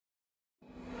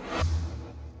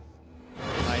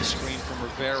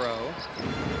Rivero.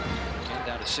 Again,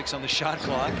 down to 6 on the shot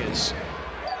clock as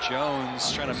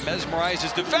Jones trying to mesmerize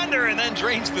his defender and then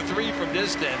drains the 3 from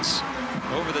distance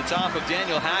over the top of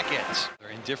Daniel Hackett.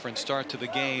 Their indifferent start to the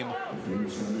game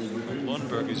from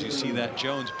Lundberg as you see that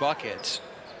Jones bucket.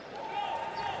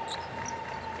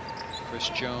 Chris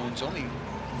Jones only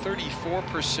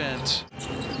 34%.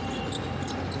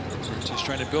 Just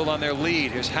trying to build on their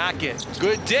lead. Here's Hackett.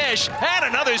 Good dish. And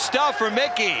another stop for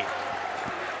Mickey.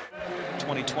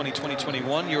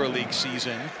 2020-2021 EuroLeague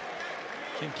season.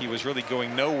 Kimki was really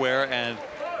going nowhere, and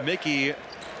Mickey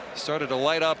started to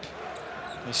light up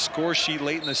the score sheet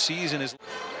late in the season.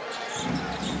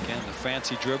 Again, the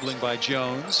fancy dribbling by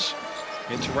Jones.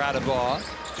 Into Radabaugh.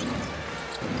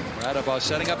 Radabaugh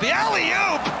setting up the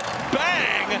alley-oop!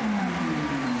 Bang!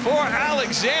 For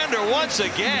Alexander once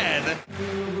again.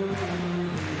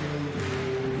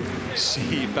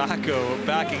 See Bacco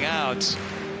backing out.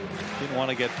 Didn't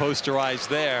want to get posterized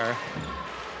there.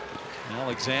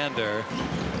 Alexander.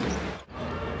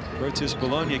 Virtus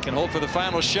Bologna can hold for the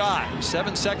final shot.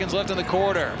 7 seconds left in the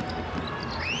quarter.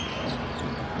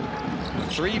 The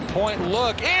three-point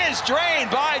look is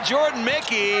drained by Jordan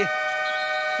Mickey.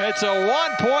 It's a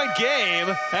 1-point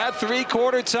game at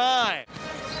three-quarter time.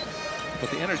 But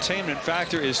the entertainment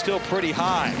factor is still pretty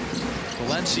high.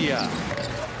 Valencia.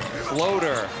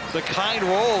 Floater. The kind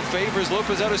roll favors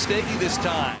Lopez Arostegui this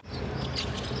time.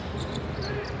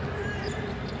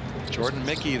 Jordan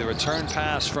Mickey, the return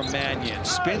pass from Mannion.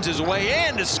 Spins his way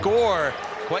in to score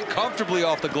quite comfortably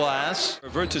off the glass.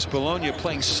 Virtus Bologna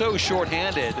playing so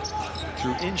short-handed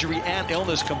through injury and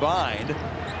illness combined.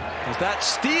 As that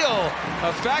steal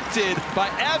affected by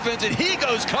Evans, and he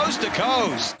goes coast to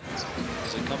coast.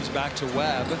 As it comes back to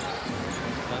Webb.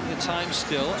 Plenty of time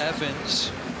still.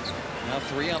 Evans. Now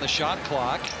 3 on the shot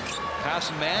clock.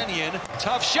 Pass Mannion.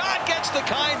 Tough shot, gets the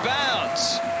kind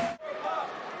bounce.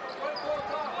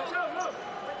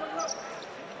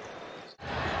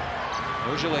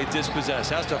 Ogilvy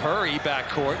dispossessed, has to hurry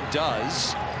backcourt,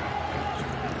 does.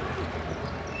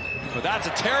 But that's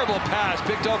a terrible pass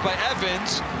picked up by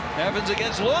Evans. Evans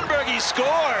against Lundberg, he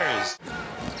scores!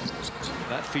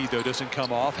 That feed, though, doesn't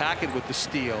come off. Hackett with the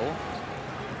steal.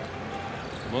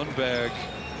 Lundberg,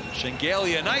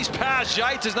 Shengelia, nice pass.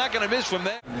 Scheitz is not going to miss from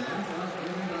there.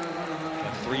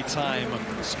 A 3-time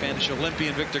Spanish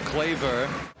Olympian Victor Claver.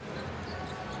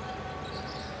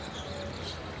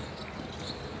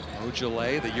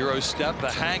 Ogilvy, the Euro step, the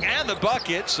hang, and the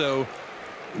bucket. So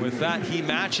with that, he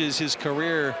matches his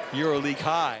career EuroLeague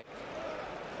high.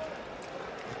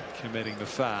 Committing the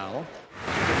foul.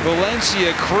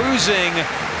 Valencia cruising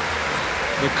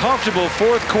the comfortable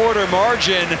fourth-quarter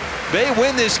margin. They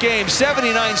win this game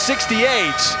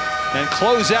 79-68 and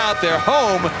close out their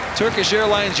home Turkish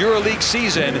Airlines EuroLeague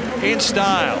season in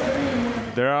style.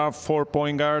 There are 4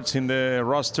 point guards in the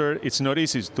roster. It's not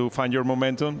easy to find your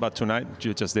momentum, but tonight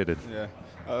you just did it. Yeah,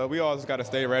 we always got to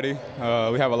stay ready.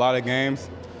 We have a lot of games,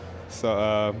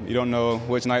 so you don't know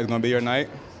which night is going to be your night.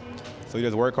 So you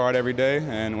just work hard every day,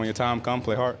 and when your time comes,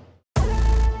 play hard.